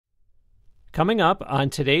Coming up on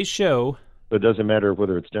today's show... It doesn't matter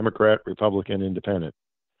whether it's Democrat, Republican, Independent.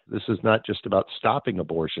 This is not just about stopping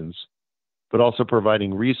abortions, but also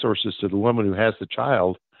providing resources to the woman who has the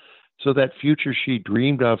child so that future she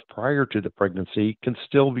dreamed of prior to the pregnancy can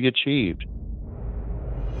still be achieved.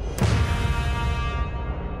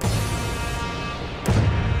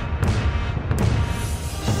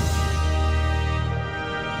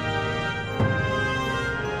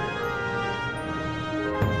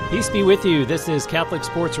 Peace be with you. This is Catholic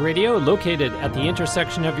Sports Radio, located at the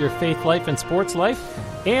intersection of your faith life and sports life,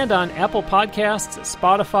 and on Apple Podcasts,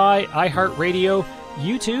 Spotify, iHeartRadio,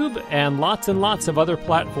 YouTube, and lots of other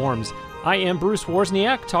platforms. I am Bruce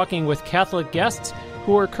Wozniak, talking with Catholic guests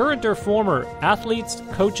who are current or former athletes,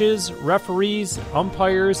 coaches, referees,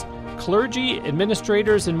 umpires, clergy,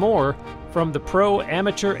 administrators, and more from the pro,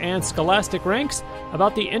 amateur, and scholastic ranks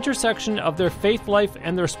about the intersection of their faith life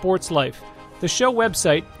and their sports life. The show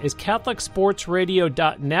website is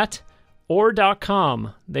catholicsportsradio.net or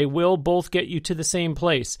 .com. They will both get you to the same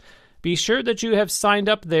place. Be sure that you have signed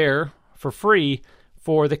up there for free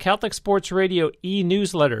for the Catholic Sports Radio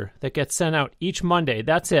e-newsletter that gets sent out each Monday.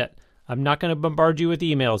 That's it. I'm not going to bombard you with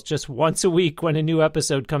emails, just once a week when a new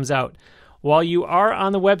episode comes out. While you are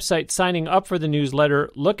on the website signing up for the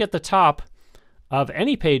newsletter, look at the top of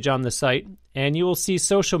any page on the site, and you will see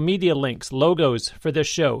social media links, logos for this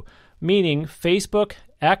show, meaning Facebook,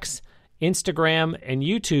 X, Instagram, and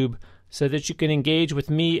YouTube, so that you can engage with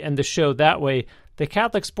me and the show that way. The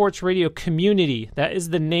Catholic Sports Radio Community, that is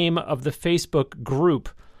the name of the Facebook group,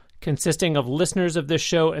 consisting of listeners of this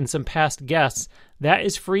show and some past guests. That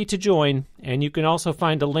is free to join, and you can also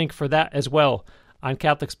find a link for that as well on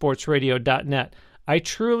catholicsportsradio.net. I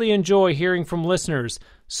truly enjoy hearing from listeners.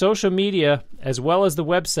 Social media, as well as the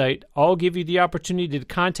website, all give you the opportunity to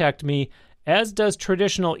contact me, as does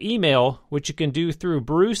traditional email, which you can do through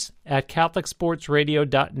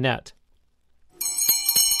bruce@catholicsportsradio.net.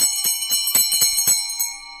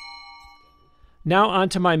 Now on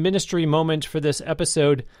to my ministry moment for this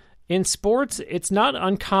episode. In sports, it's not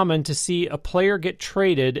uncommon to see a player get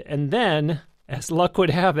traded and then, as luck would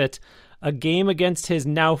have it, a game against his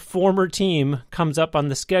now former team comes up on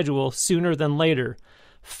the schedule sooner than later.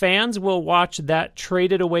 Fans will watch that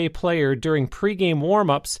traded away player during pregame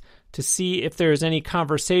warm-ups to see if there is any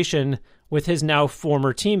conversation with his now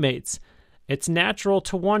former teammates. It's natural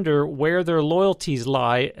to wonder where their loyalties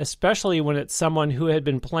lie, especially when it's someone who had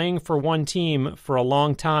been playing for one team for a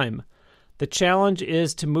long time. The challenge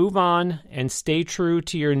is to move on and stay true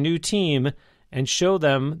to your new team and show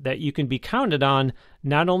them that you can be counted on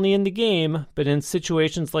not only in the game, but in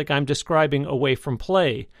situations like I'm describing away from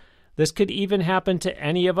play. This could even happen to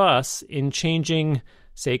any of us in changing,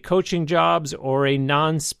 say, coaching jobs or a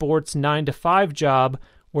non-sports 9-to-5 job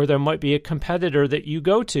where there might be a competitor that you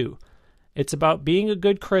go to. It's about being a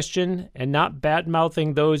good Christian and not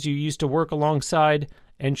bad-mouthing those you used to work alongside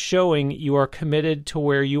and showing you are committed to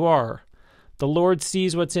where you are. The Lord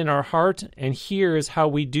sees what's in our heart and hears how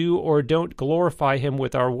we do or don't glorify Him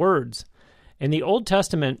with our words. In the Old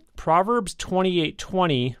Testament, Proverbs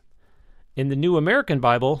 28:20 in the New American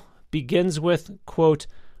Bible begins with, quote,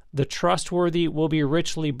 "The trustworthy will be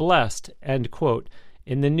richly blessed," end quote.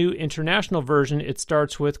 In the New International Version, it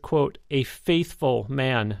starts with, quote, "A faithful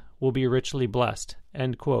man will be richly blessed,"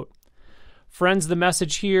 end quote. Friends, the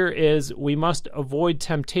message here is we must avoid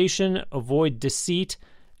temptation, avoid deceit,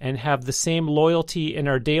 and have the same loyalty in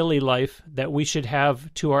our daily life that we should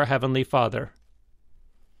have to our Heavenly Father.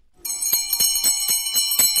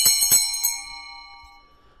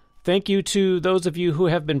 Thank you to those of you who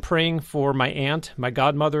have been praying for my aunt, my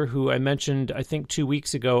godmother, who I mentioned, I think 2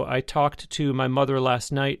 weeks ago. I talked to my mother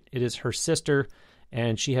last night. It is her sister,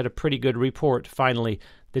 and she had a pretty good report, finally.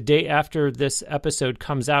 The day after this episode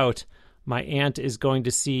comes out, my aunt is going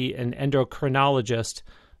to see an endocrinologist,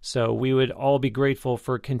 so we would all be grateful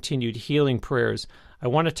for continued healing prayers. I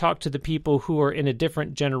want to talk to the people who are in a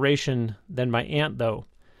different generation than my aunt, though.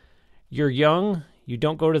 You're young, you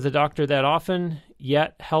don't go to the doctor that often,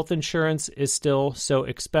 yet health insurance is still so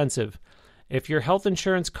expensive. If your health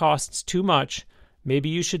insurance costs too much, maybe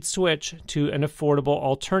you should switch to an affordable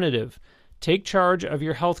alternative. Take charge of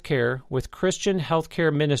your health care with Christian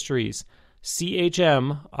Healthcare Ministries.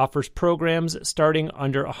 CHM offers programs starting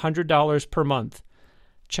under $100 per month.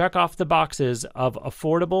 Check off the boxes of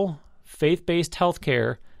affordable, faith-based health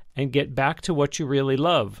care and get back to what you really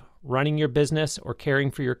love, running your business or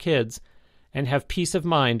caring for your kids, and have peace of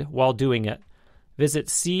mind while doing it. Visit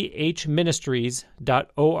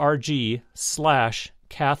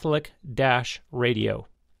chministries.org/Catholic-radio.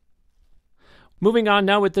 Moving on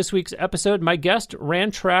now with this week's episode, my guest ran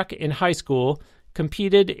track in high school.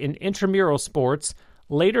 competed in intramural sports,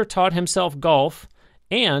 later taught himself golf,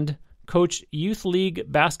 and coached youth league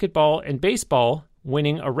basketball and baseball,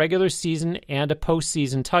 winning a regular season and a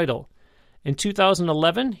postseason title. In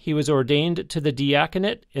 2011, he was ordained to the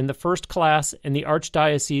Diaconate in the first class in the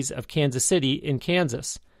Archdiocese of Kansas City in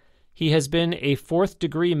Kansas. He has been a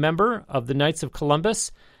fourth-degree member of the Knights of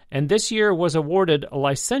Columbus, and this year was awarded a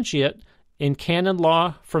Licentiate in Canon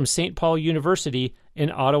Law from St. Paul University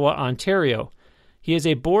in Ottawa, Ontario. He is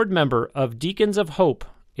a board member of Deacons of Hope,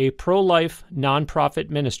 a pro-life nonprofit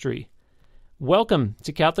ministry. Welcome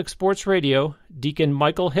to Catholic Sports Radio, Deacon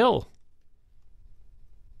Michael Hill.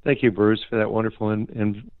 Thank you, Bruce, for that wonderful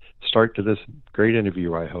and start to this great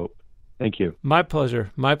interview, I hope. Thank you. My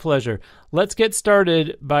pleasure. My pleasure. Let's get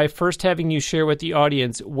started by first having you share with the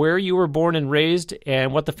audience where you were born and raised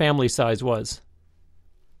and what the family size was.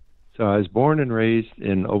 So I was born and raised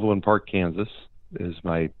in Overland Park, Kansas. It is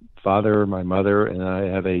my father, my mother, and I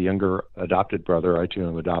have a younger adopted brother. I, too,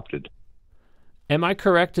 am adopted. Am I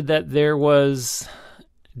correct that there was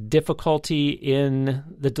difficulty in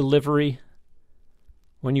the delivery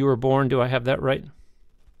when you were born? Do I have that right?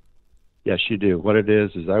 Yes, you do. What it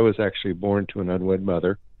is I was actually born to an unwed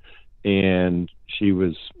mother, and she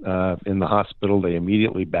was in the hospital. They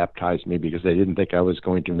immediately baptized me because they didn't think I was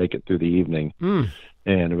going to make it through the evening.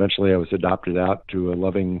 And eventually I was adopted out to a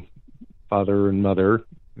loving father and mother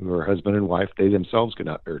who were husband and wife. They themselves could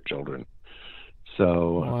not bear children.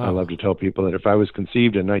 So wow. I love to tell people that if I was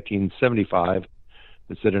conceived in 1975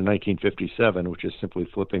 instead of 1957, which is simply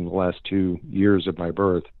flipping the last 2 years of my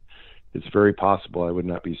birth, it's very possible I would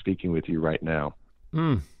not be speaking with you right now.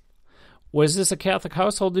 Was this a Catholic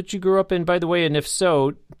household that you grew up in, by the way? And if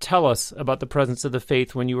so, tell us about the presence of the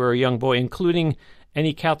faith when you were a young boy, including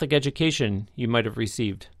any Catholic education you might have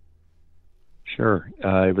received. Sure.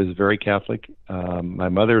 It was very Catholic. My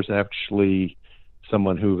mother's actually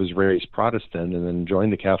someone who was raised Protestant and then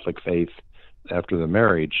joined the Catholic faith after the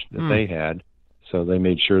marriage that they had. So they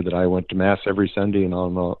made sure that I went to Mass every Sunday and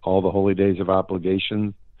on all the holy days of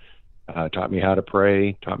obligation, taught me how to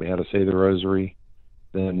pray, taught me how to say the rosary,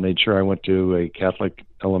 then made sure I went to a Catholic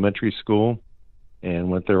elementary school and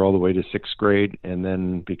went there all the way to 6th grade. And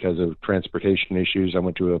then because of transportation issues, I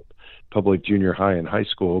went to a public junior high and high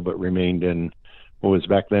school, but remained in what was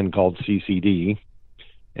back then called CCD,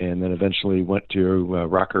 and then eventually went to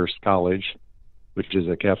Rockhurst College, which is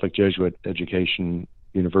a Catholic Jesuit education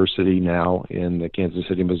university now in Kansas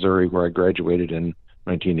City, Missouri, where I graduated in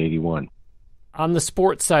 1981. On the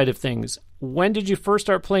sports side of things, when did you first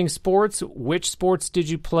start playing sports? Which sports did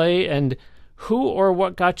you play? And who or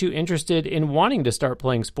what got you interested in wanting to start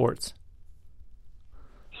playing sports?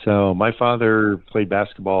 So my father played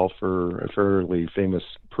basketball for a fairly famous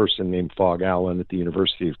person named Fog Allen at the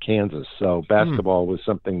University of Kansas. So basketball was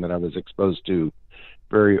something that I was exposed to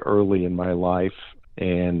very early in my life.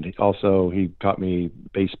 And also he taught me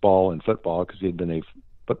baseball and football because he had been a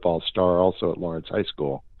football star also at Lawrence High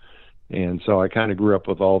School. And so I kind of grew up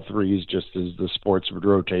with all threes. Just as the sports would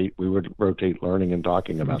rotate, we would rotate learning and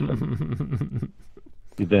talking about them.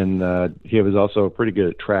 Then he was also pretty good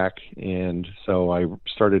at track, and so I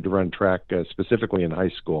started to run track specifically in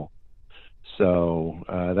high school. So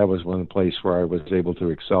that was one place where I was able to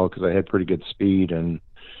excel because I had pretty good speed, and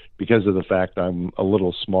because of the fact I'm a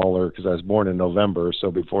little smaller, because I was born in November,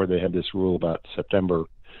 so before they had this rule about September,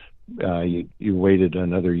 you waited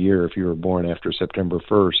another year if you were born after September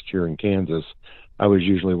 1st here in Kansas. I was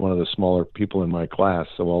usually one of the smaller people in my class,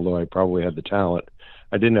 so although I probably had the talent,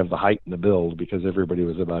 I didn't have the height and the build because everybody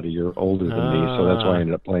was about a year older than me, so that's why I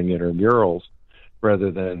ended up playing intramurals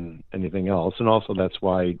rather than anything else. And also that's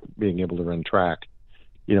why being able to run track,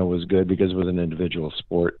 was good because it was an individual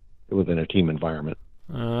sport within a team environment.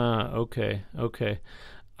 Okay.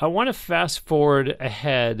 I want to fast forward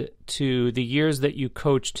ahead to the years that you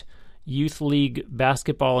coached youth league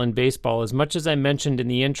basketball and baseball. As much as I mentioned in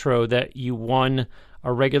the intro that you won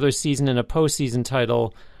a regular season and a postseason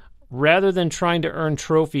title, rather than trying to earn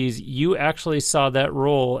trophies, you actually saw that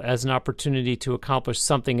role as an opportunity to accomplish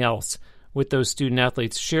something else with those student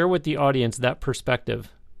athletes. Share with the audience that perspective.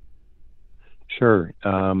 Sure.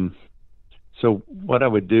 So what I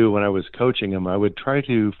would do when I was coaching them, I would try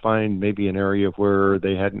to find maybe an area where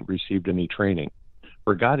they hadn't received any training,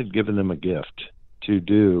 where God had given them a gift to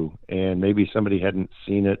do, and maybe somebody hadn't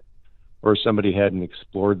seen it or somebody hadn't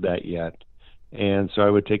explored that yet. And so I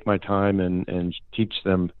would take my time and teach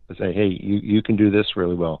them to say, hey, you can do this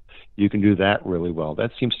really well. You can do that really well.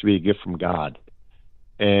 That seems to be a gift from God.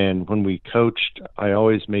 And when we coached, I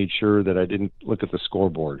always made sure that I didn't look at the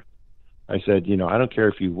scoreboard. I said, I don't care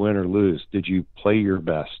if you win or lose. Did you play your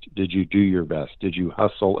best? Did you do your best? Did you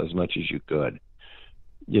hustle as much as you could?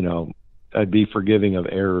 I'd be forgiving of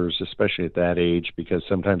errors, especially at that age, because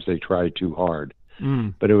sometimes they try too hard.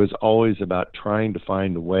 But it was always about trying to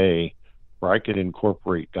find a way where I could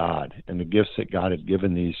incorporate God and the gifts that God had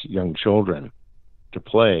given these young children to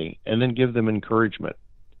play, and then give them encouragement.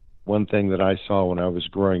 One thing that I saw when I was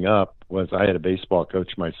growing up was I had a baseball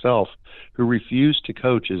coach myself who refused to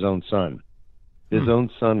coach his own son. His own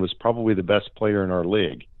son was probably the best player in our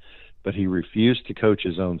league, but he refused to coach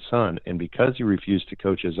his own son. And because he refused to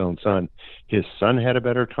coach his own son, his son had a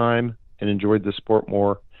better time and enjoyed the sport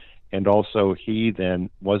more. And also, he then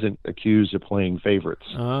wasn't accused of playing favorites.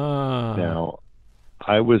 Now,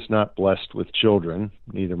 I was not blessed with children.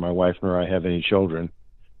 Neither my wife nor I have any children.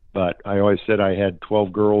 But I always said I had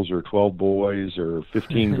 12 girls or 12 boys or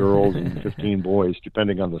 15 girls and 15 boys,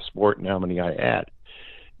 depending on the sport and how many I had.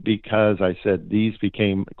 Because I said these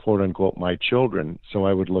became, quote unquote, my children, so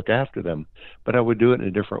I would look after them. But I would do it in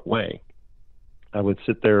a different way. I would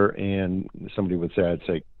sit there and somebody would say, I'd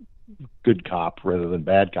say, good cop rather than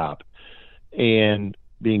bad cop. And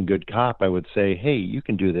being good cop, I would say, hey, you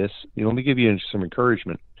can do this. Let me give you some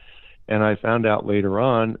encouragement. And I found out later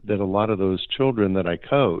on that a lot of those children that I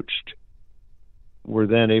coached were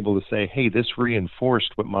then able to say, hey, this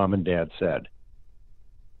reinforced what mom and dad said.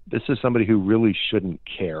 This is somebody who really shouldn't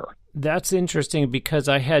care. That's interesting, because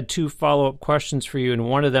I had two follow-up questions for you, and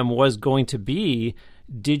one of them was going to be,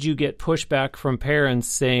 did you get pushback from parents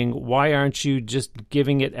saying, why aren't you just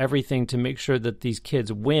giving it everything to make sure that these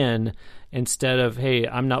kids win instead of, hey,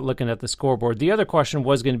 I'm not looking at the scoreboard? The other question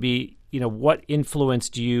was going to be, what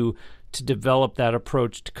influenced you to develop that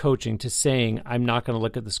approach to coaching, to saying, I'm not going to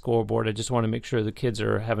look at the scoreboard. I just want to make sure the kids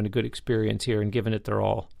are having a good experience here and giving it their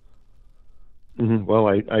all. Well,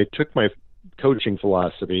 I took my coaching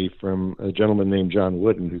philosophy from a gentleman named John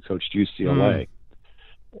Wooden who coached UCLA.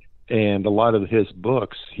 And a lot of his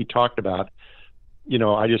books, he talked about,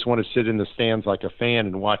 I just want to sit in the stands like a fan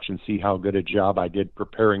and watch and see how good a job I did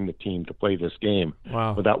preparing the team to play this game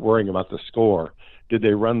without worrying about the score. Did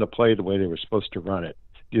they run the play the way they were supposed to run it?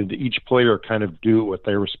 Did each player kind of do what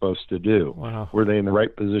they were supposed to do? Were they in the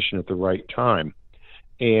right position at the right time?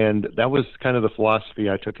 And that was kind of the philosophy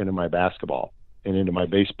I took into my basketball and into my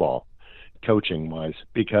baseball coaching was,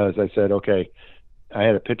 because I said, okay, I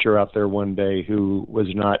had a pitcher out there one day who was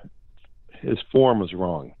not, his form was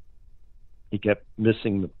wrong. He kept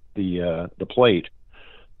missing the plate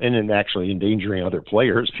and then actually endangering other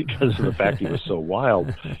players because of the fact he was so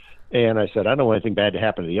wild. And I said, I don't want anything bad to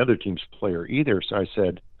happen to the other team's player either. So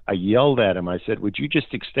I yelled at him. I said, would you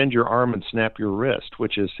just extend your arm and snap your wrist,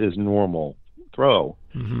 which is his normal throw.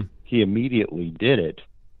 He immediately did it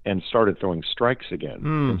and started throwing strikes again.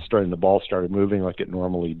 And the ball started moving like it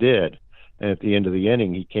normally did. And at the end of the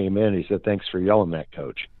inning, he came in and he said, thanks for yelling that,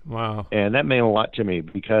 coach. Wow. And that meant a lot to me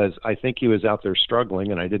because I think he was out there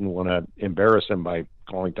struggling and I didn't want to embarrass him by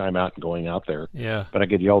calling timeout and going out there. Yeah. But I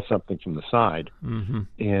could yell something from the side.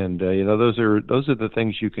 And, those are the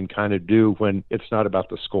things you can kind of do when it's not about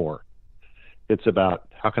the score. It's about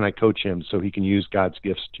how can I coach him so he can use God's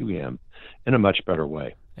gifts to him in a much better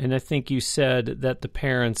way. And I think you said that the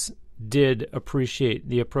parents did appreciate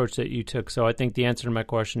the approach that you took. So I think the answer to my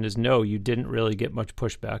question is no, you didn't really get much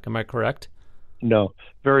pushback. Am I correct? No,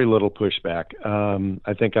 very little pushback.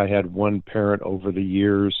 I think I had one parent over the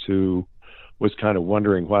years who was kind of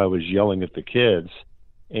wondering why I was yelling at the kids.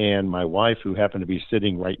 And my wife, who happened to be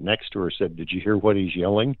sitting right next to her, said, did you hear what he's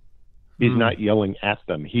yelling? He's not yelling at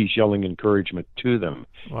them. He's yelling encouragement to them.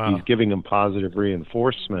 Wow. He's giving them positive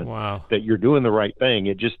reinforcement that you're doing the right thing.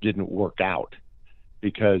 It just didn't work out.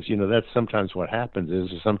 Because, that's sometimes what happens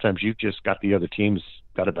is sometimes you've just got the other team's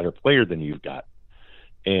got a better player than you've got.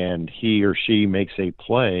 And he or she makes a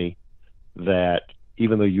play that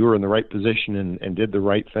even though you were in the right position and did the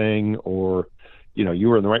right thing, or, you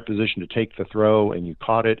were in the right position to take the throw and you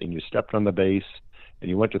caught it and you stepped on the base and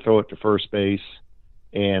you went to throw it to first base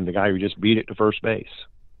and the guy who just beat it to first base,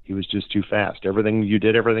 he was just too fast. You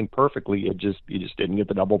did everything perfectly. You just didn't get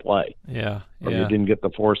the double play. Yeah. Or you didn't get the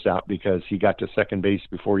force out because he got to second base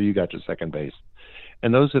before you got to second base.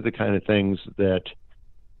 And those are the kind of things that,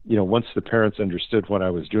 once the parents understood what I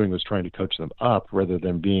was doing was trying to coach them up rather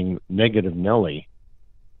than being negative Nelly,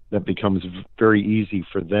 that becomes very easy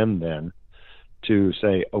for them then to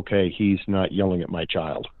say, okay, he's not yelling at my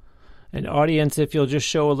child. And audience, if you'll just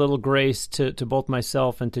show a little grace to both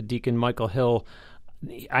myself and to Deacon Michael Hill,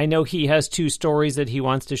 I know he has two stories that he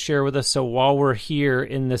wants to share with us. So while we're here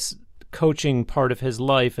in this coaching part of his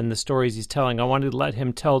life and the stories he's telling, I wanted to let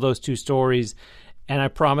him tell those two stories. And I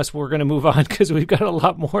promise we're going to move on because we've got a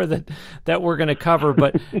lot more that we're going to cover.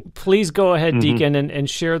 But please go ahead, Deacon, and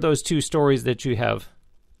share those two stories that you have.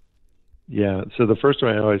 Yeah. So the first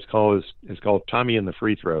one I always call is called Tommy and the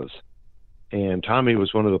Free Throws. And Tommy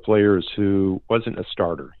was one of the players who wasn't a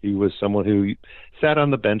starter. He was someone who sat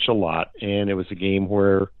on the bench a lot, and it was a game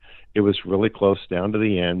where it was really close down to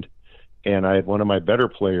the end. And I had one of my better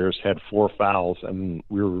players had 4 fouls, and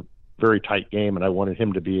we were a very tight game, and I wanted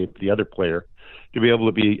him to be the other player to be able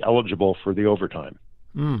to be eligible for the overtime.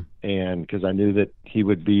 And because I knew that he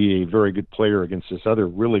would be a very good player against this other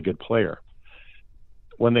really good player.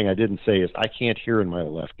 One thing I didn't say is I can't hear in my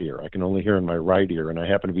left ear. I can only hear in my right ear, and I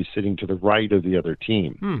happen to be sitting to the right of the other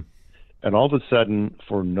team. And all of a sudden,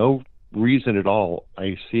 for no reason at all,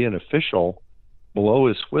 I see an official blow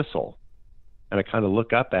his whistle, and I kind of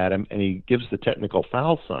look up at him, and he gives the technical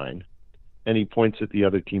foul sign, and he points at the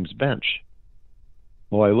other team's bench.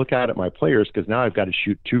 Well, I look out at my players because now I've got to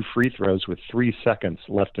shoot 2 free throws with 3 seconds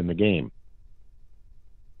left in the game.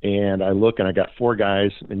 And I look, and I got 4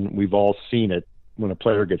 guys, and we've all seen it. When a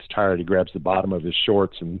player gets tired, he grabs the bottom of his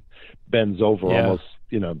shorts and bends over almost,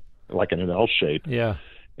 like in an L shape. Yeah.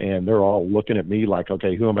 And they're all looking at me like,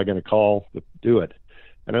 okay, who am I going to call to do it?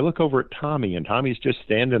 And I look over at Tommy, and Tommy's just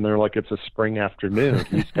standing there like it's a spring afternoon.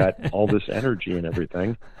 He's got all this energy and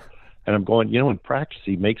everything. And I'm going, in practice,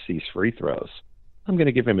 he makes these free throws. I'm going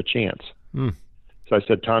to give him a chance. So I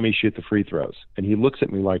said, Tommy, shoot the free throws. And he looks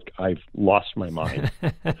at me like I've lost my mind.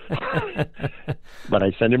 But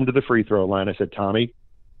I send him to the free throw line. I said, Tommy,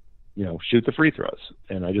 shoot the free throws.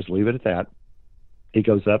 And I just leave it at that. He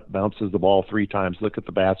goes up, bounces the ball 3 times, look at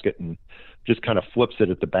the basket, and just kind of flips it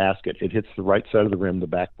at the basket. It hits the right side of the rim, the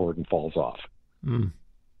backboard, and falls off. And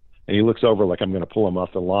he looks over like I'm going to pull him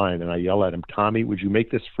off the line, and I yell at him, Tommy, would you make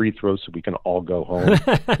this free throw so we can all go home?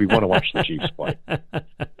 We want to watch the Chiefs play.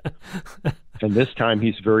 And this time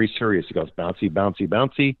he's very serious. He goes, bouncy, bouncy,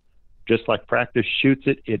 bouncy. Just like practice, shoots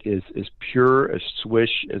it. It is as pure a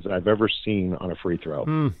swish as I've ever seen on a free throw.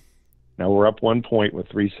 Now we're up 1 point with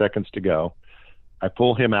 3 seconds to go. I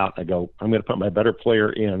pull him out. I go, I'm going to put my better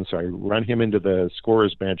player in. So I run him into the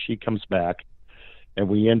scorer's bench. He comes back, and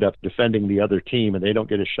we end up defending the other team, and they don't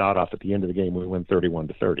get a shot off at the end of the game. We win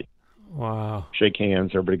 31-30. Wow. Shake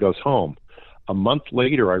hands. Everybody goes home. A month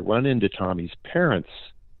later, I run into Tommy's parents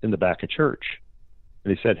in the back of church.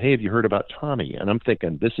 And they said, hey, have you heard about Tommy? And I'm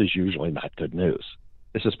thinking, this is usually not good news.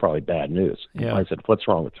 This is probably bad news. Yeah. I said, what's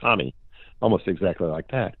wrong with Tommy? Almost exactly like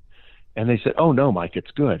that. And they said, oh, no, Mike, it's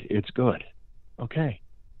good. It's good. Okay.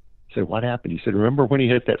 I said, what happened? He said, remember when he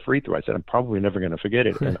hit that free throw? I said, I'm probably never going to forget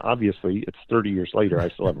it. And obviously, it's 30 years later. I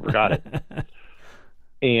still haven't forgot it.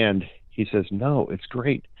 And he says, no, it's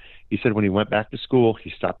great. He said when he went back to school, he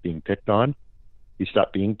stopped being picked on. He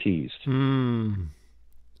stopped being teased.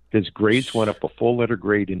 His grades went up a full letter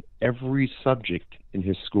grade in every subject in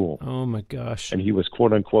his school. Oh, my gosh. And he was,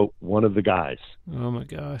 quote unquote, one of the guys. Oh, my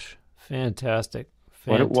gosh. Fantastic.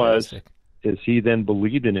 What it was is he then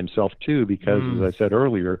believed in himself, too, because, as I said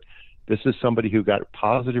earlier, this is somebody who got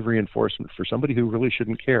positive reinforcement for somebody who really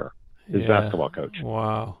shouldn't care, his basketball coach.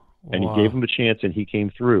 Wow. And he gave him a chance, and he came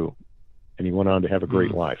through, and he went on to have a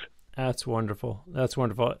great life. That's wonderful. That's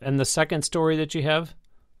wonderful. And the second story that you have?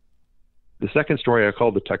 The second story I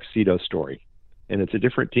call the tuxedo story, and it's a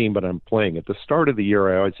different team, but I'm playing. At the start of the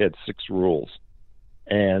year, I always had 6 rules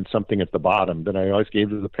and something at the bottom that I always gave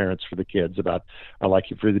to the parents for the kids about, I like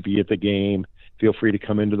you for to be at the game. Feel free to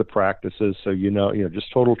come into the practices. So,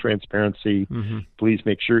 just total transparency. Please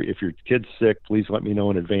make sure if your kid's sick, please let me know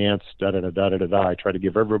in advance, da-da-da-da-da-da. I try to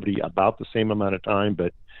give everybody about the same amount of time,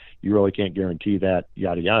 but you really can't guarantee that,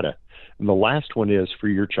 yada, yada. And the last one is for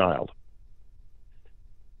your child.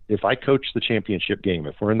 If I coach the championship game,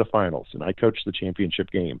 if we're in the finals and I coach the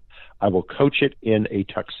championship game, I will coach it in a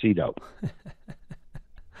tuxedo.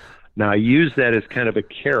 Now, I use that as kind of a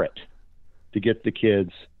carrot to get the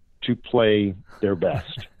kids to play their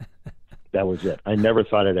best. That was it. I never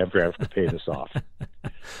thought I'd ever have to pay this off.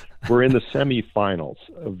 We're in the semifinals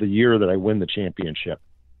of the year that I win the championship.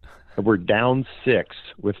 And we're down 6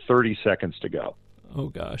 with 30 seconds to go. Oh,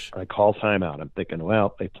 gosh. I call timeout. I'm thinking,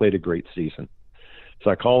 well, they played a great season. So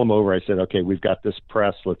I call them over. I said, okay, we've got this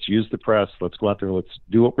press. Let's use the press. Let's go out there. Let's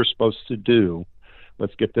do what we're supposed to do.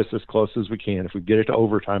 Let's get this as close as we can. If we get it to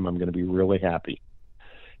overtime, I'm going to be really happy.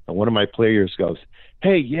 And one of my players goes,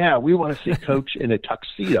 hey, yeah, we want to see Coach in a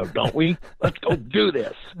tuxedo, don't we? Let's go do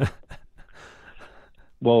this.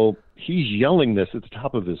 Well, he's yelling this at the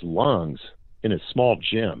top of his lungs in a small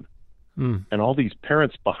gym. And all these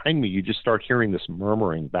parents behind me, you just start hearing this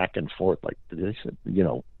murmuring back and forth, like,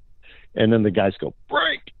 and then the guys go,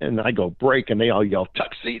 break, and I go, break, and they all yell,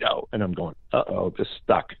 tuxedo. And I'm going, uh-oh, this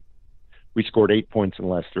stuck. We scored 8 points in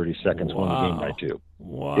the last 30 seconds, won the game by 2.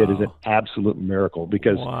 Wow. It is an absolute miracle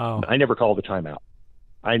because I never called a timeout.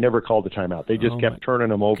 I never called the timeout. They just kept turning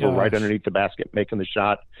them over right underneath the basket, making the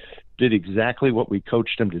shot, did exactly what we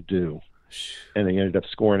coached them to do. And they ended up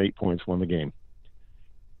scoring 8 points, won the game.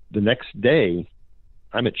 The next day,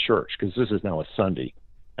 I'm at church because this is now a Sunday.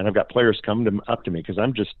 And I've got players coming up to me because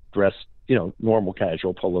I'm just dressed, normal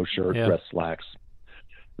casual polo shirt, dress slacks.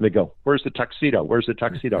 And they go, "Where's the tuxedo? Where's the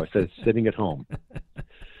tuxedo?" I said, "It's sitting at home."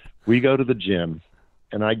 We go to the gym,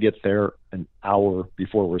 and I get there an hour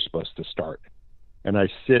before we're supposed to start. And I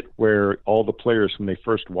sit where all the players, when they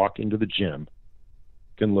first walk into the gym,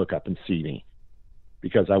 can look up and see me,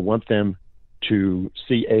 because I want them to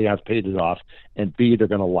see, A, I've paid it off, and B, they're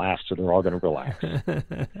going to laugh, so they're all going to relax.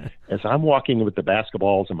 As I'm walking with the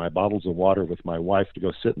basketballs and my bottles of water with my wife to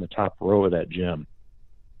go sit in the top row of that gym,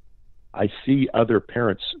 I see other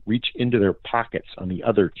parents reach into their pockets on the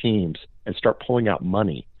other teams and start pulling out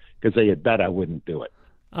money because they had bet I wouldn't do it.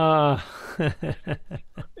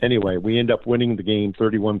 Anyway, we end up winning the game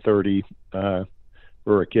 31-30,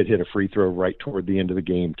 where a kid hit a free throw right toward the end of the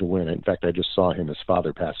game to win it. In fact, I just saw him. His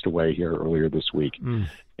father passed away here earlier this week,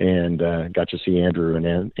 and got to see Andrew.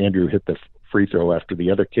 And Andrew hit the free throw after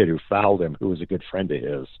the other kid who fouled him, who was a good friend of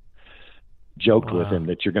his, joked with him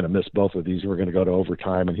that you're going to miss both of these. We're going to go to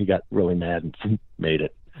overtime, and he got really mad and made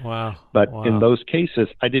it. Wow. But in those cases,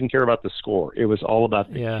 I didn't care about the score. It was all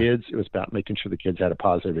about the kids. It was about making sure the kids had a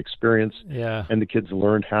positive experience, and the kids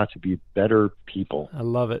learned how to be better people. I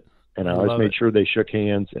love it. And I always made sure they shook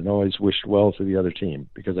hands and always wished well to the other team,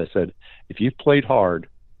 because I said, if you've played hard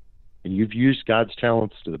and you've used God's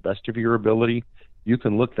talents to the best of your ability, you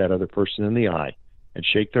can look that other person in the eye and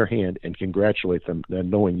shake their hand and congratulate them, then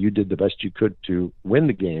knowing you did the best you could to win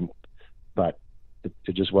the game, but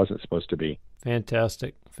it just wasn't supposed to be.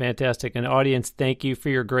 Fantastic. And audience, thank you for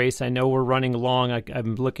your grace. I know we're running long.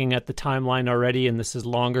 I'm looking at the timeline already, and this is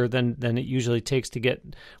longer than it usually takes to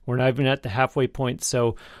get. We're not even at the halfway point,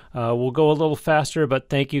 so we'll go a little faster, but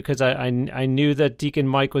thank you, because I knew that Deacon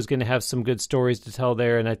Mike was going to have some good stories to tell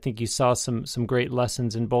there, and I think you saw some great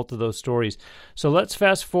lessons in both of those stories. So let's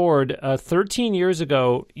fast forward. 13 years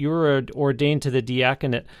ago, you were ordained to the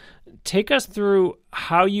Diaconate. Take us through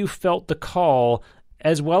how you felt the call,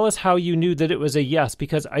 as well as how you knew that it was a yes,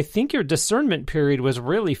 because I think your discernment period was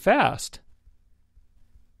really fast.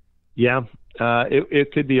 Yeah,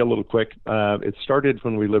 it could be a little quick. It started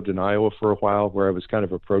when we lived in Iowa for a while, where I was kind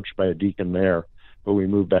of approached by a deacon there, but we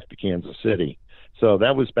moved back to Kansas City. So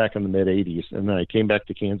that was back in the mid-'80s, and then I came back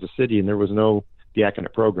to Kansas City, and there was no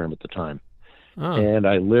diaconate program at the time. And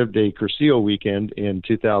I lived a Cursillo weekend in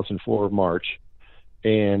 2004, March,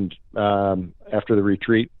 and after the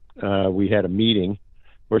retreat, we had a meeting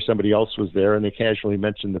where somebody else was there, and they casually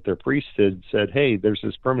mentioned that their priest had said, "Hey, there's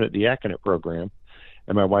this permanent diaconate program."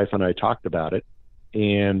 And my wife and I talked about it.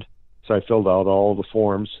 And so I filled out all the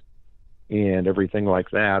forms and everything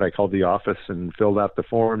like that. I called the office and filled out the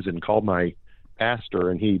forms and called my pastor,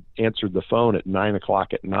 and he answered the phone at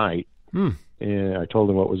 9:00 at night. And I told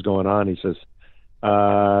him what was going on. He says,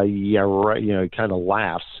 yeah, right. He kind of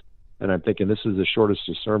laughs. And I'm thinking, this is the shortest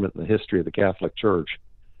discernment in the history of the Catholic Church.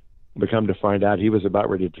 But come to find out, he was about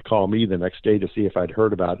ready to call me the next day to see if I'd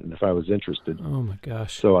heard about it and if I was interested. Oh, my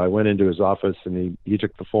gosh. So I went into his office, and he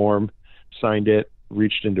took the form, signed it,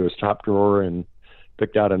 reached into his top drawer, and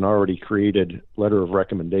picked out an already created letter of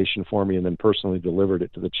recommendation for me, and then personally delivered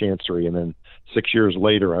it to the chancery. And then 6 years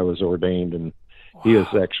later, I was ordained, and he is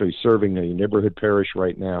actually serving a neighborhood parish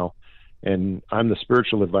right now. And I'm the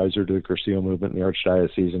spiritual advisor to the Cursillo movement in the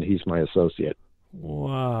Archdiocese, and he's my associate.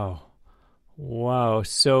 Wow.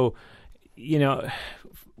 So,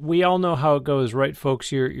 we all know how it goes, right,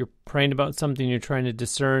 folks? You're praying about something, you're trying to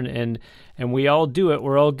discern, and we all do it.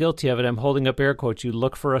 We're all guilty of it. I'm holding up air quotes. You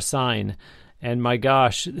look for a sign. And my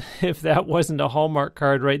gosh, if that wasn't a Hallmark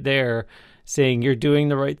card right there saying you're doing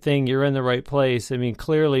the right thing, you're in the right place. I mean,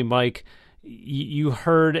 clearly, Mike, you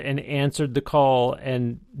heard and answered the call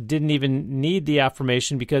and didn't even need the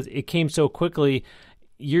affirmation because it came so quickly.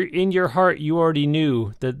 You're in your heart, you already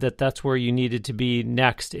knew that that's where you needed to be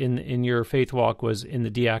next in your faith walk, was in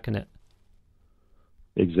the diaconate.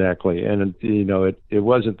 Exactly. And, it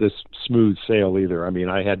wasn't this smooth sail either. I mean,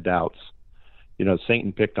 I had doubts.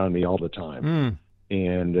 Satan picked on me all the time.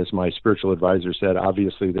 And as my spiritual advisor said,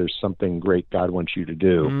 obviously there's something great God wants you to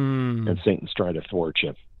do, and Satan's trying to thwart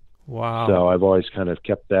you. Wow. So I've always kind of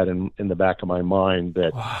kept that in the back of my mind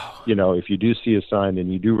that, if you do see a sign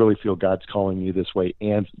and you do really feel God's calling you this way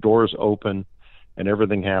and doors open and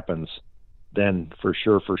everything happens, then for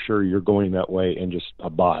sure, you're going that way, and just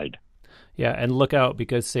abide. Yeah, and look out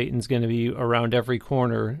because Satan's going to be around every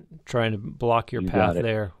corner trying to block your path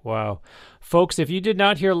there. Wow. Folks, if you did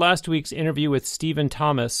not hear last week's interview with Stephen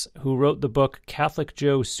Thomas, who wrote the book Catholic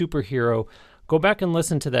Joe Superhero, go back and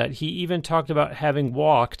listen to that. He even talked about having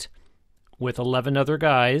walked with 11 other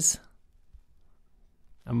guys.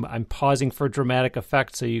 I'm pausing for dramatic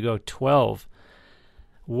effect, so you go 12.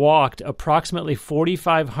 Walked approximately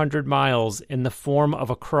 4,500 miles in the form of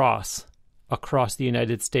a cross across the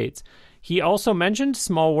United States. He also mentioned,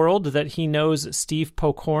 small world, that he knows Steve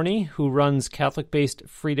Pokorny, who runs Catholic-based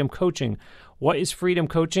Freedom Coaching. What is Freedom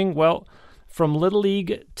Coaching? Well, from Little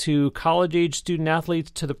League to college-age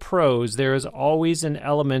student-athletes to the pros, there is always an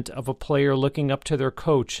element of a player looking up to their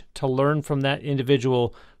coach to learn from that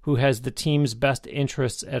individual who has the team's best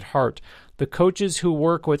interests at heart. The coaches who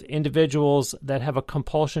work with individuals that have a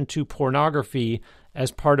compulsion to pornography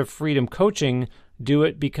as part of Freedom Coaching do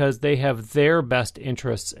it because they have their best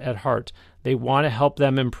interests at heart. They want to help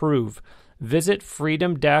them improve. Visit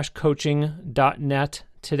freedom-coaching.net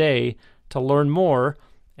today to learn more,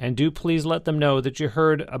 and do please let them know that you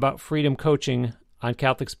heard about Freedom Coaching on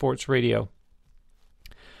Catholic Sports Radio.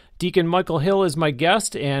 Deacon Michael Hill is my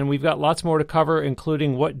guest, and we've got lots more to cover,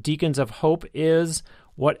 including what Deacons of Hope is,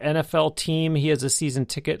 what NFL team he is a season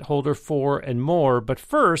ticket holder for, and more. But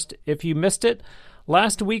first, if you missed it,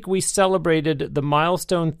 last week we celebrated the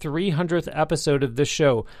milestone 300th episode of this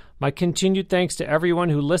show. My continued thanks to everyone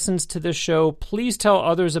who listens to this show. Please tell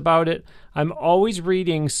others about it. I'm always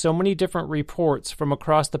reading so many different reports from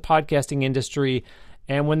across the podcasting industry,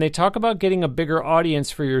 and when they talk about getting a bigger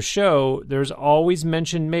audience for your show, there's always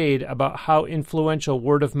mention made about how influential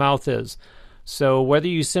word of mouth is. So whether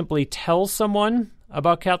you simply tell someone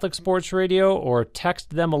about Catholic Sports Radio, or text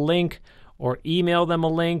them a link, or email them a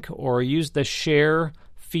link, or use the share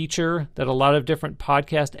feature that a lot of different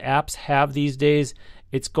podcast apps have these days,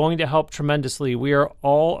 it's going to help tremendously. We are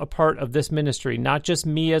all a part of this ministry, not just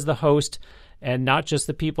me as the host, and not just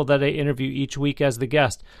the people that I interview each week as the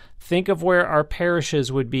guest. Think of where our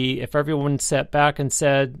parishes would be if everyone sat back and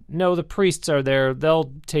said, no, the priests are there,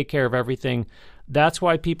 they'll take care of everything. That's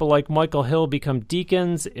why people like Michael Hill become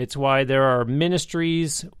deacons. It's why there are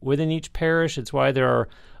ministries within each parish. It's why there are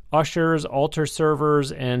ushers, altar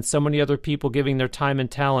servers, and so many other people giving their time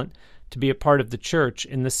and talent to be a part of the church.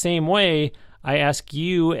 In the same way, I ask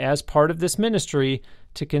you, as part of this ministry,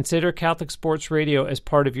 to consider Catholic Sports Radio as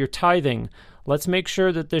part of your tithing. Let's make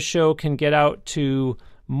sure that this show can get out to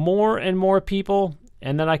more and more people,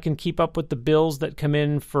 and then I can keep up with the bills that come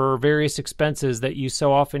in for various expenses that you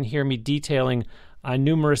so often hear me detailing on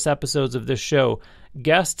numerous episodes of this show.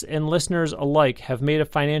 Guests and listeners alike have made a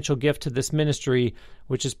financial gift to this ministry,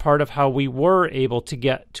 which is part of how we were able to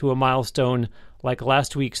get to a milestone like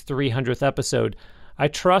last week's 300th episode. I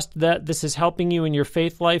trust that this is helping you in your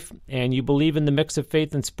faith life, and you believe in the mix of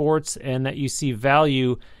faith and sports, and that you see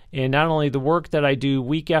value in not only the work that I do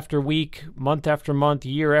week after week, month after month,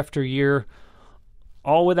 year after year,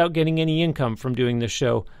 all without getting any income from doing this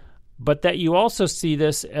show, but that you also see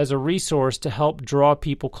this as a resource to help draw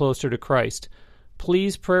people closer to Christ.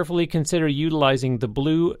 Please prayerfully consider utilizing the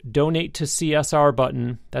blue Donate to CSR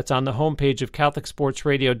button that's on the homepage of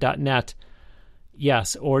CatholicSportsRadio.net.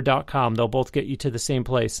 Yes, or .com. They'll both get you to the same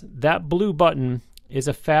place. That blue button is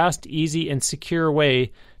a fast, easy, and secure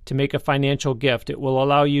way to make a financial gift. It will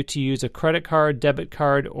allow you to use a credit card, debit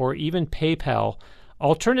card, or even PayPal.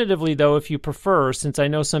 Alternatively, though, if you prefer, since I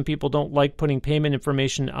know some people don't like putting payment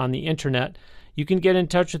information on the internet, you can get in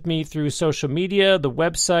touch with me through social media, the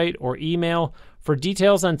website, or email. For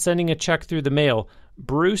details on sending a check through the mail,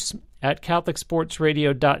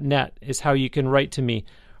 bruce@CatholicSportsRadio.net is how you can write to me.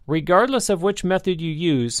 Regardless of which method you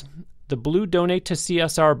use, the blue Donate to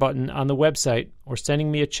CSR button on the website or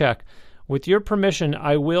sending me a check, with your permission,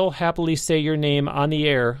 I will happily say your name on the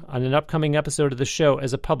air on an upcoming episode of the show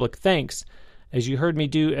as a public thanks, as you heard me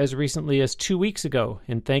do as recently as 2 weeks ago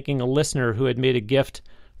in thanking a listener who had made a gift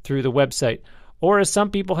through the website. Or as some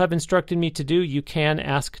people have instructed me to do, you can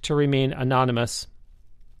ask to remain anonymous.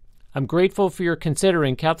 I'm grateful for your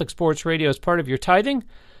considering Catholic Sports Radio as part of your tithing,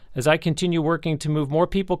 as I continue working to move more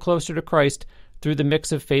people closer to Christ through the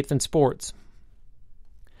mix of faith and sports.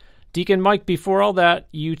 Deacon Mike, before all that,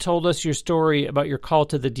 you told us your story about your call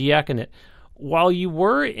to the Diaconate. While you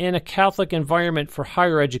were in a Catholic environment for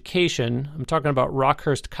higher education, I'm talking about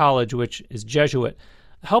Rockhurst College, which is Jesuit,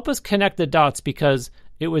 help us connect the dots, because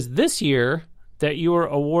it was this year that you were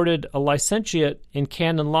awarded a Licentiate in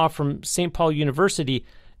Canon Law from St. Paul University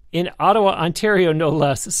in Ottawa, Ontario, no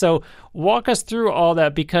less. So walk us through all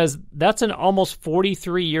that, because that's an almost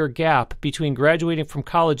 43-year gap between graduating from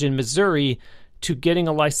college in Missouri to getting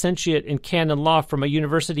a licentiate in canon law from a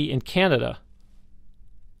university in Canada?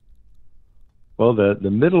 Well, the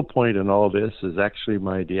middle point in all this is actually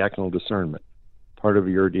my diaconal discernment. Part of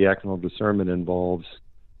your diaconal discernment involves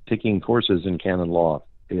taking courses in canon law.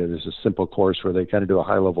 There's a simple course where they kind of do a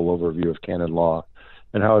high-level overview of canon law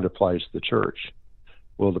and how it applies to the church.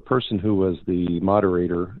 Well, the person who was the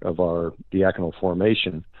moderator of our diaconal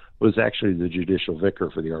formation was actually the judicial vicar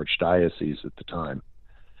for the Archdiocese at the time.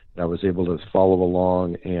 And I was able to follow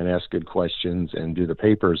along and ask good questions and do the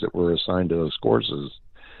papers that were assigned to those courses.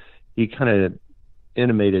 He kind of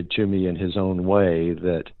intimated to me in his own way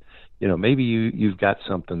that, maybe you've got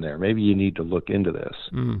something there. Maybe you need to look into this.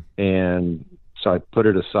 And so I put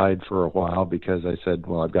it aside for a while because I said,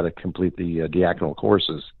 well, I've got to complete the diaconal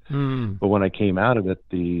courses. But when I came out of it,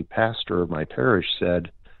 the pastor of my parish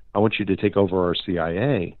said, I want you to take over our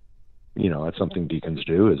CIA. That's something deacons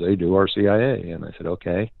do, is they do our CIA. And I said,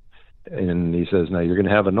 okay. And he says, now you're going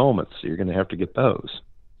to have annulments. So you're going to have to get those.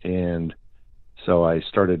 And so I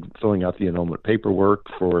started filling out the annulment paperwork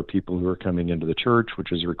for people who are coming into the church,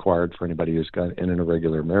 which is required for anybody who's got in an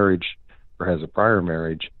irregular marriage or has a prior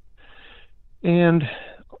marriage. And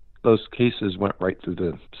those cases went right through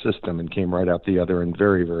the system and came right out the other end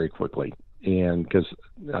very, very quickly. And because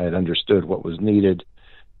I had understood what was needed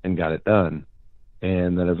and got it done.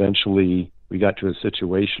 And then eventually we got to a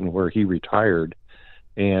situation where he retired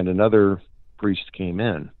and another priest came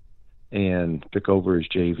in and took over his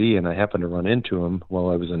JV, and I happened to run into him while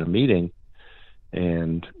I was in a meeting,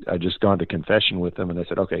 and I just gone to confession with him, and I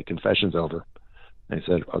said, okay, confession's over. And I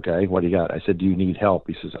said, okay, what do you got? I said, do you need help?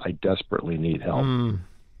 He says, I desperately need help. And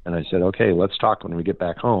I said, okay, let's talk when we get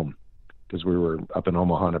back home, because we were up in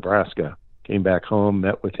Omaha, Nebraska. Came back home,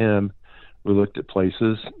 met with him, we looked at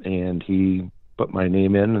places, and he put my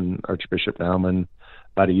name in, and Archbishop Naumann,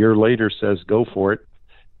 about a year later, says, go for it,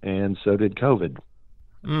 and so did COVID.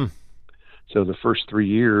 So the first 3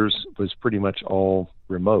 years was pretty much all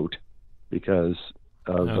remote because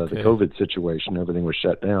of the COVID situation. Everything was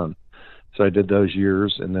shut down. So I did those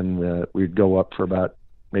years, and then we'd go up for about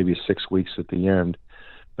maybe 6 weeks at the end.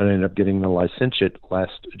 But I ended up getting the licentiate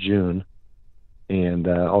last June, and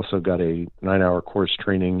also got a 9-hour course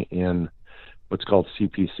training in what's called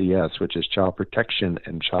CPCS, which is Child Protection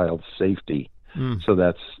and Child Safety. So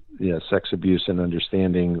that's sex abuse and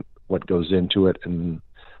understanding what goes into it and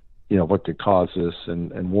what could cause this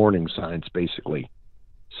and warning signs, basically.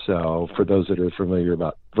 So for those that are familiar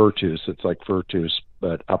about Virtus, it's like Virtus,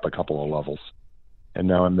 but up a couple of levels. And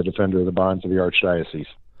now I'm the defender of the bonds of the Archdiocese.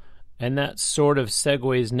 And that sort of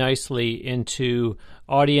segues nicely into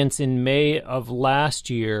audience in May of last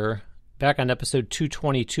year. Back on episode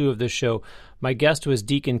 222 of this show, my guest was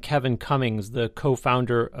Deacon Kevin Cummings, the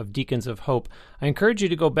co-founder of Deacons of Hope. I encourage you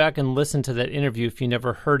to go back and listen to that interview if you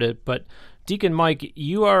never heard it. But Deacon Mike,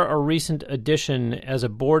 you are a recent addition as a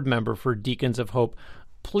board member for Deacons of Hope.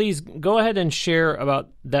 Please go ahead and share about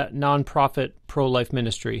that nonprofit pro-life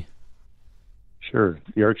ministry. Sure.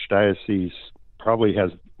 The Archdiocese probably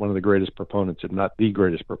has one of the greatest proponents, if not the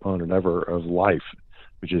greatest proponent ever, of life,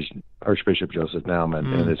 which is Archbishop Joseph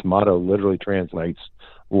Naumann. And his motto literally translates,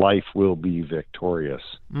 life will be victorious.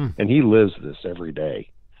 And he lives this every day.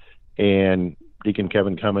 And Deacon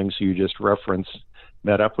Kevin Cummings, who you just referenced,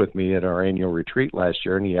 met up with me at our annual retreat last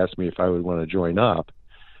year, and he asked me if I would want to join up.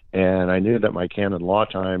 And I knew that my canon law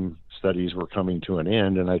time studies were coming to an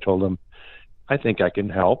end, and I told him, I think I can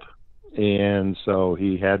help. And so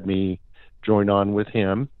he had me join on with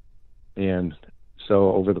him. And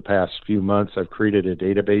so over the past few months, I've created a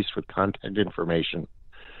database with contact information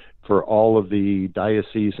for all of the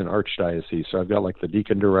dioceses and archdioceses. So I've got like the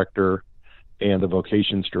deacon director and the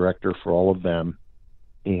vocations director for all of them.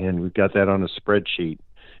 And we've got that on a spreadsheet.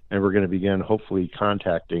 And we're going to begin hopefully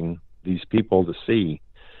contacting these people to see,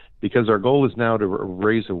 because our goal is now to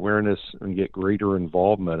raise awareness and get greater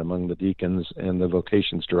involvement among the deacons and the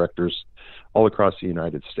vocations directors all across the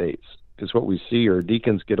United States. Because what we see are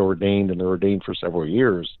deacons get ordained, and they're ordained for several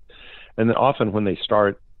years. And then often when they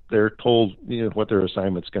start, they're told what their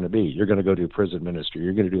assignment's going to be. You're going to go do prison ministry.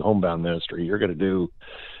 You're going to do homebound ministry. You're going to do,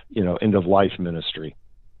 end-of-life ministry.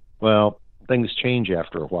 Well, things change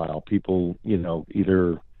after a while. People,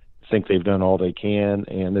 either think they've done all they can,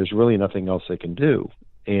 and there's really nothing else they can do.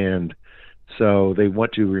 And so they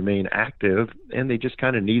want to remain active, and they just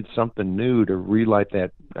kind of need something new to relight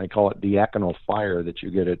that, I call it diaconal fire that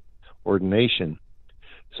you get at ordination.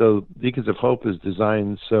 So Deacons of Hope is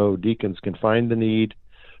designed so deacons can find the need,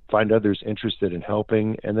 find others interested in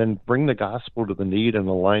helping, and then bring the gospel to the need and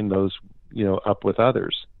align those, up with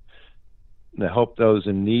others. And to help those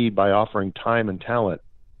in need by offering time and talent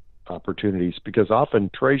opportunities, because often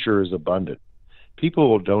treasure is abundant. people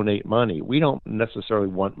will donate money. We don't necessarily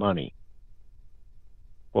want money.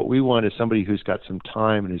 What we want is somebody who's got some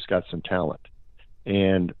time and who's got some talent.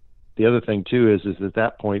 And the other thing, too, is at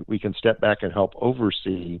that point, we can step back and help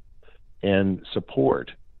oversee and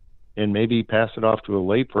support and maybe pass it off to a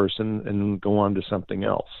layperson and go on to something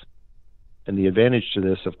else. And the advantage to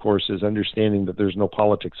this, of course, is understanding that there's no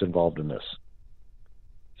politics involved in this.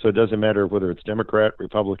 So it doesn't matter whether it's Democrat,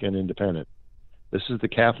 Republican, Independent. This is the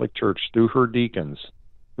Catholic Church, through her deacons,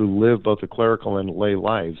 who live both the clerical and lay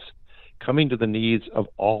lives, coming to the needs of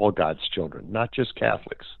all God's children, not just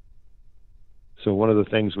Catholics. So one of the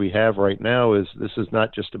things we have right now is this is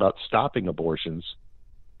not just about stopping abortions,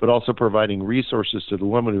 but also providing resources to the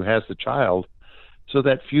woman who has the child so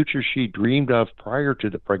that future she dreamed of prior to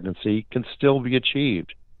the pregnancy can still be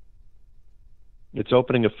achieved. It's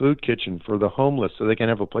opening a food kitchen for the homeless so they can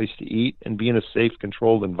have a place to eat and be in a safe,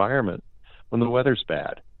 controlled environment when the weather's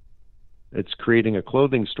bad. It's creating a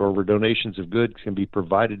clothing store where donations of goods can be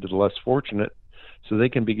provided to the less fortunate so they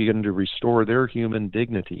can begin to restore their human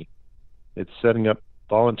dignity. It's setting up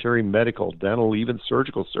voluntary medical, dental, even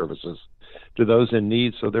surgical services to those in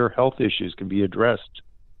need so their health issues can be addressed.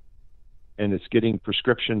 And it's getting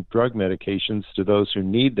prescription drug medications to those who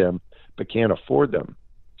need them but can't afford them.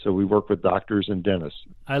 So we work with doctors and dentists.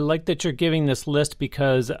 I like that you're giving this list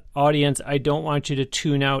because, audience, I don't want you to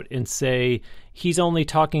tune out and say, he's only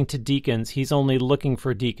talking to deacons, he's only looking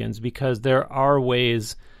for deacons, because there are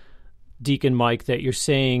ways, Deacon Mike, that you're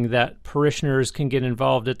saying that parishioners can get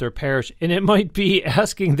involved at their parish. And it might be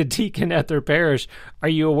asking the deacon at their parish, are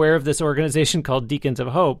you aware of this organization called Deacons of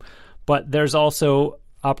Hope? But there's also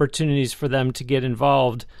opportunities for them to get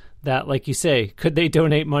involved that, like you say, could they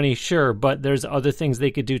donate money? Sure, but there's other things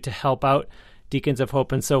they could do to help out Deacons of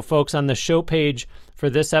Hope. And so, folks, on the show page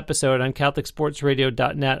for this episode on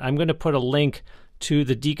CatholicSportsRadio.net, I'm going to put a link to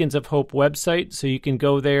the Deacons of Hope website so you can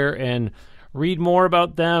go there and read more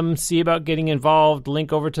about them, see about getting involved,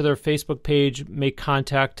 link over to their Facebook page, make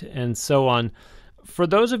contact, and so on. For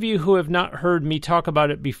those of you who have not heard me talk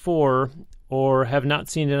about it before or have not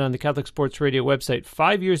seen it on the Catholic Sports Radio website,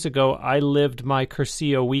 5 years ago, I lived my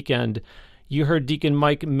Curcio weekend. You heard Deacon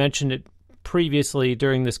Mike mention it previously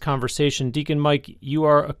during this conversation. Deacon Mike, you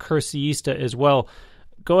are a Curcioista as well.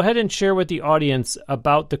 Go ahead and share with the audience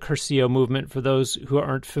about the Curcio movement for those who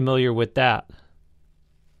aren't familiar with that.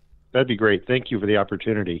 That'd be great. Thank you for the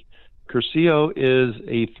opportunity. Curcio is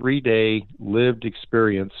a 3-day lived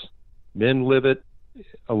experience. Men live it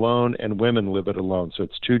alone and women live it alone. So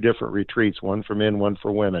it's 2 different retreats, one for men, one for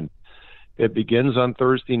women. It begins on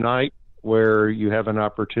Thursday night, where you have an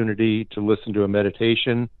opportunity to listen to a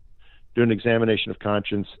meditation, do an examination of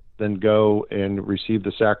conscience, then go and receive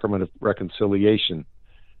the sacrament of reconciliation.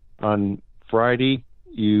 On Friday,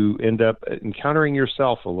 you end up encountering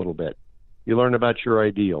yourself a little bit. You learn about your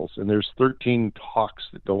ideals, and there's 13 talks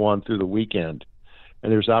that go on through the weekend,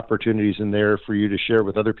 and there's opportunities in there for you to share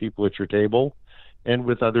with other people at your table and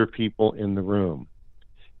with other people in the room.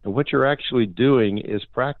 And what you're actually doing is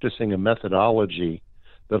practicing a methodology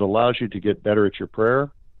that allows you to get better at your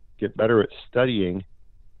prayer, get better at studying,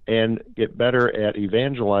 and get better at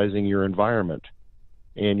evangelizing your environment.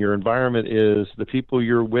 And your environment is the people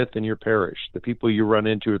you're with in your parish, the people you run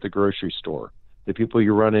into at the grocery store, the people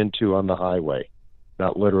you run into on the highway.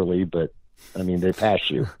 Not literally, but, I mean, they pass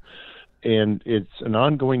you. And it's an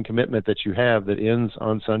ongoing commitment that you have that ends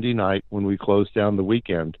on Sunday night when we close down the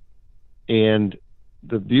weekend. And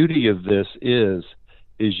the beauty of this is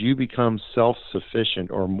you become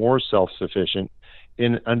self-sufficient or more self-sufficient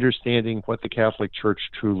in understanding what the Catholic Church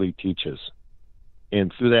truly teaches.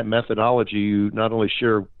 And through that methodology, you not only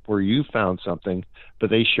share where you found something,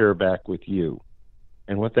 but they share back with you.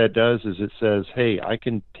 And what that does is it says, hey, I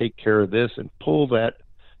can take care of this and pull that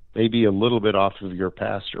maybe a little bit off of your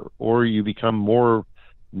pastor, or you become more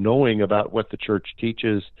knowing about what the church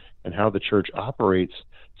teaches and how the church operates,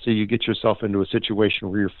 so you get yourself into a situation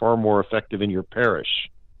where you're far more effective in your parish.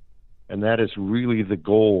 And that is really the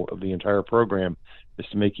goal of the entire program, is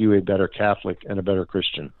to make you a better Catholic and a better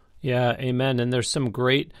Christian. Yeah, amen. And there's some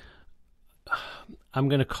great, I'm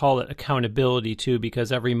going to call it accountability too,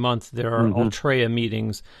 because every month there are Ultrea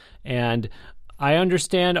meetings. And I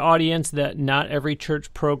understand, audience, that not every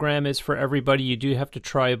church program is for everybody. You do have to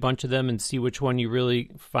try a bunch of them and see which one you really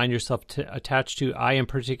find yourself attached to. I, in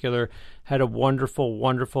particular, had a wonderful,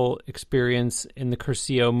 wonderful experience in the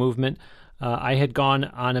Curcio movement. I had gone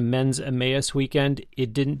on a men's Emmaus weekend.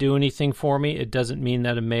 It didn't do anything for me. It doesn't mean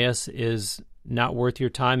that Emmaus is not worth your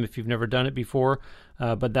time if you've never done it before.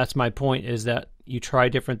 But that's my point, is that you try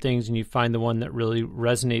different things and you find the one that really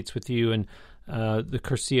resonates with you. And the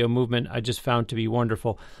Curcio movement I just found to be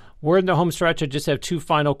wonderful. We're in the home stretch. I just have two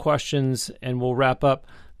final questions, and we'll wrap up.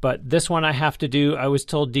 But this one I have to do. I was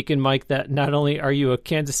told, Deacon Mike, that not only are you a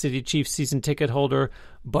Kansas City Chiefs season ticket holder,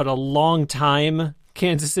 but a long-time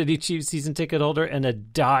Kansas City Chiefs season ticket holder and a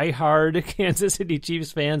die-hard Kansas City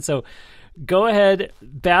Chiefs fan. So go ahead,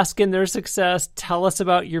 bask in their success. Tell us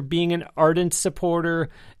about your being an ardent supporter.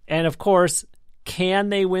 And, of course, can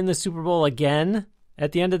they win the Super Bowl again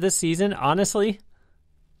at the end of this season, honestly?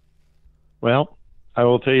 Well, I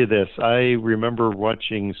will tell you this. I remember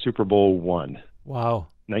watching Super Bowl I. Wow.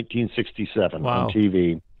 1967 Wow. on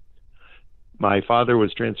TV. My father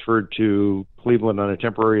was transferred to Cleveland on a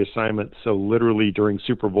temporary assignment, so literally during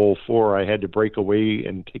Super Bowl IV, I had to break away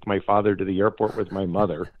and take my father to the airport with my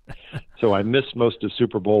mother. So I missed most of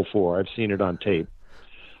Super Bowl IV. I've seen it on tape.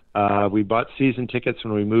 We bought season tickets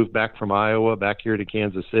when we moved back from Iowa back here to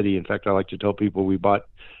Kansas City. In fact, I like to tell people we bought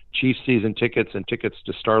Chiefs season tickets and tickets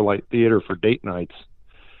to Starlight Theater for date nights.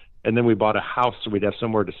 And then we bought a house so we'd have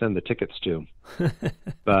somewhere to send the tickets to.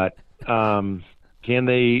 But can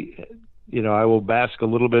they, I will bask a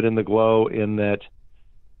little bit in the glow in that,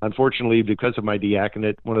 unfortunately, because of my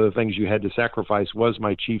diaconate, one of the things you had to sacrifice was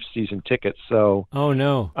my Chiefs season ticket. So, oh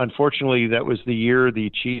no! Unfortunately, that was the year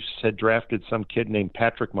the Chiefs had drafted some kid named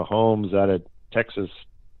Patrick Mahomes out of Texas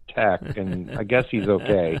Tech, and I guess he's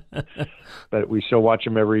okay. But we still watch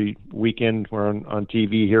him every weekend. We're on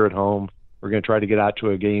TV here at home. We're going to try to get out to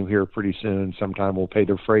a game here pretty soon. Sometime we'll pay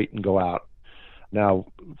their freight and go out. Now,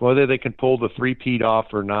 whether they can pull the three-peat off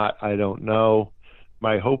or not, I don't know.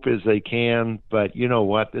 My hope is they can, but you know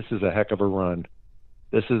what? This is a heck of a run.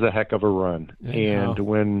 And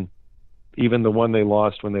when even the one they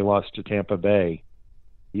lost when they lost to Tampa Bay,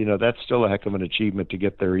 that's still a heck of an achievement to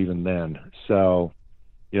get there even then. So,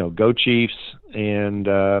 go Chiefs, and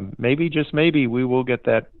maybe, just maybe, we will get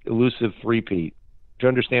that elusive three-peat. To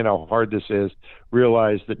understand how hard this is,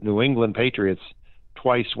 realize that New England Patriots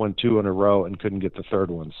twice won two in a row and couldn't get the third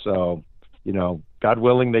one. So, God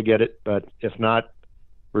willing, they get it. But if not,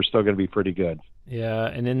 we're still going to be pretty good. Yeah,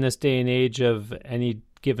 and in this day and age of any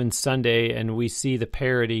given Sunday, and we see the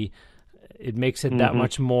parity, it makes it that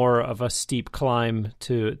much more of a steep climb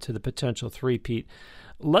to the potential three-peat.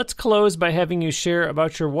 Let's close by having you share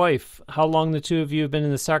about your wife, how long the two of you have been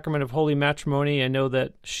in the sacrament of holy matrimony. I know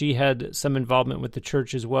that she had some involvement with the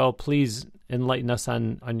church as well. Please enlighten us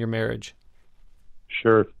on your marriage.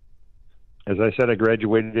 Sure. As I said, I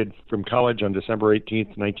graduated from college on December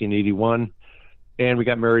 18th, 1981, and we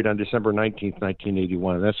got married on December 19th,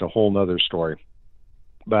 1981. That's a whole nother story.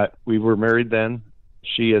 But we were married then.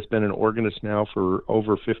 She has been an organist now for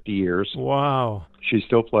over 50 years. Wow. She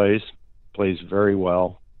still plays very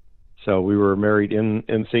well. So we were married in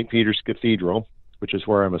St. Peter's Cathedral, which is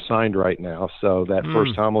where I'm assigned right now. So that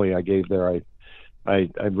first homily I gave there, I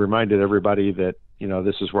reminded everybody that,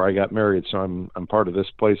 this is where I got married. So I'm part of this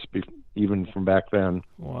place even from back then,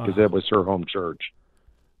 because that was her home church.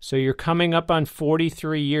 So you're coming up on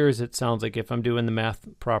 43 years, it sounds like, if I'm doing the math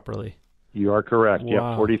properly. You are correct.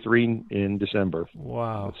 Wow. Yep, 43 in December.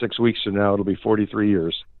 Wow. 6 weeks from now, it'll be 43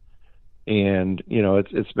 years. And,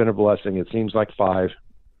 it's been a blessing. It seems like 5,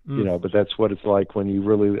 but that's what it's like when you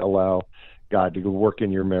really allow God to work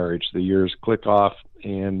in your marriage. The years click off,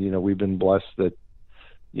 and, we've been blessed that,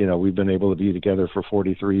 we've been able to be together for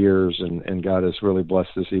 43 years, and God has really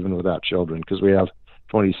blessed us even without children, because we have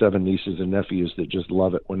 27 nieces and nephews that just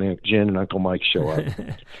love it when Aunt Jen and Uncle Mike show up.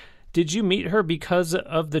 Did you meet her because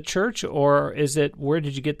of the church, or where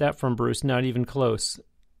did you get that from, Bruce? Not even close.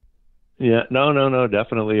 Yeah, no,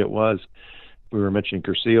 definitely it was. We were mentioning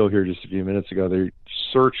Cursillo here just a few minutes ago. Their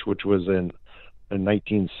search, which was in a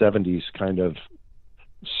 1970s kind of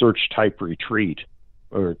search type retreat,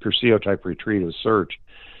 or Cursillo type retreat of search.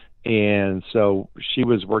 And so she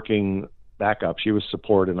was working backup. She was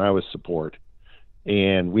support and I was support.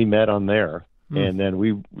 And we met on there. And then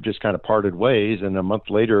we just kind of parted ways. And a month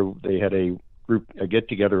later, they had a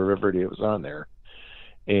get-together of everybody that was on there.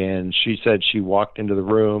 And she said she walked into the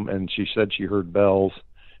room and she said she heard bells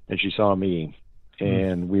and she saw me.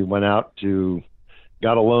 And we went out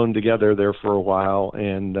got alone together there for a while,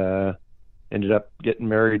 and ended up getting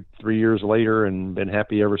married 3 years later and been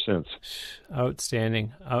happy ever since.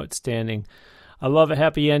 Outstanding. I love a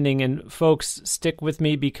happy ending. And folks, stick with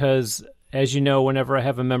me because, as you know, whenever I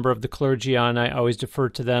have a member of the clergy on, I always defer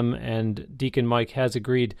to them, and Deacon Mike has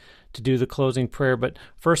agreed to do the closing prayer. But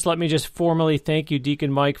first, let me just formally thank you,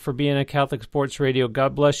 Deacon Mike, for being on Catholic Sports Radio.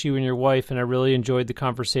 God bless you and your wife, and I really enjoyed the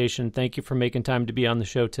conversation. Thank you for making time to be on the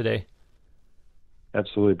show today.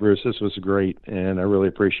 Absolutely, Bruce. This was great, and I really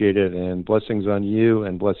appreciate it. And blessings on you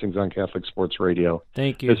and blessings on Catholic Sports Radio.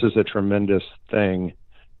 Thank you. This is a tremendous thing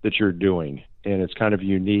that you're doing. and it's kind of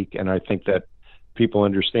unique. And I think that people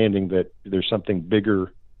understanding that there's something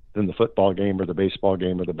bigger than the football game or the baseball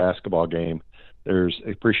game or the basketball game. There's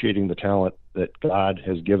appreciating the talent that God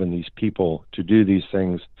has given these people to do these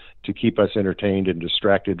things, to keep us entertained and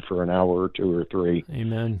distracted for an hour or two or three.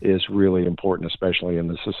 Amen. Is really important, especially in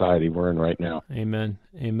the society we're in right now. Amen.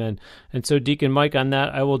 Amen. And so, Deacon Mike, on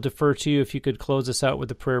that, I will defer to you if you could close us out with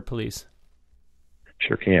a prayer, please.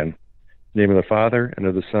 Sure can. In the name of the Father, and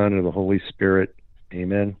of the Son, and of the Holy Spirit.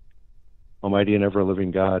 Amen. Almighty and ever-living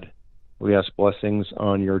God, we ask blessings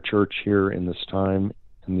on your church here in this time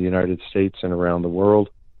in the United States and around the world.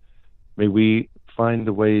 May we find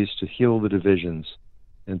the ways to heal the divisions,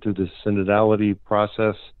 and through the synodality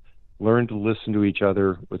process, learn to listen to each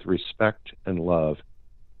other with respect and love.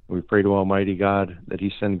 We pray to Almighty God that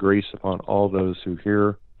he send grace upon all those who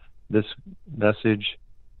hear this message,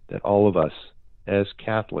 that all of us as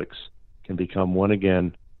Catholics can become one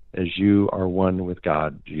again as you are one with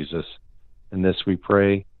God, Jesus. In this we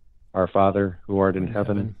pray, our Father, who art in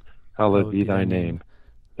heaven, hallowed be thy name.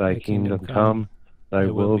 Thy kingdom come, thy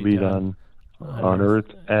will be done, on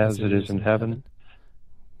earth as it is in heaven.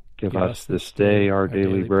 Give us this day our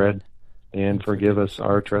daily bread, and forgive us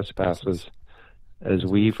our trespasses, as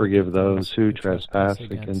we forgive those who trespass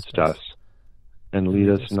against us. And lead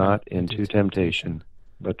us not into temptation,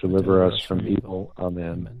 but deliver us from evil.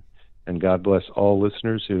 Amen. And God bless all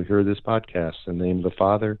listeners who hear this podcast. In the name of the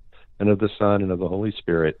Father, and of the Son, and of the Holy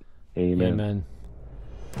Spirit. Amen. Amen.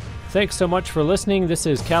 Thanks so much for listening. This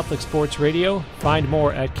is Catholic Sports Radio. Find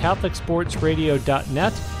more at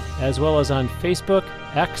catholicsportsradio.net, as well as on Facebook,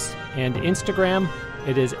 X, and Instagram.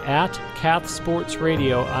 It is at Cath Sports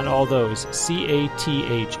Radio on all those.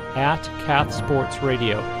 CATH, at Cath Sports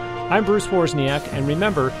Radio. I'm Bruce Wozniak, and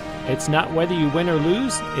remember, it's not whether you win or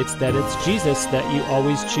lose, it's that it's Jesus that you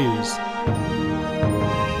always choose.